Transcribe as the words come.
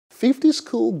50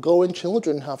 school-going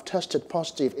children have tested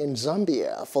positive in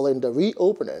Zambia following the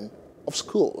reopening of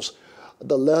schools.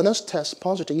 The learners test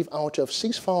positive out of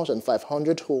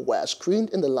 6,500 who were screened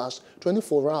in the last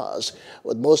 24 hours,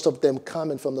 with most of them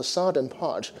coming from the southern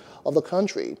part of the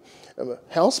country.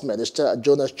 Health Minister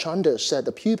Jonas Chander said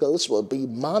the pupils will be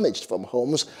managed from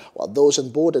homes, while those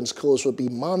in boarding schools will be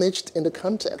managed in the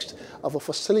context of a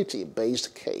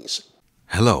facility-based case.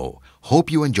 Hello, hope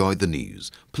you enjoyed the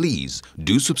news. Please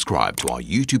do subscribe to our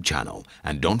YouTube channel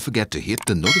and don't forget to hit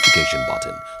the notification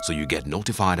button so you get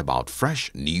notified about fresh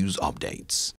news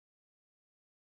updates.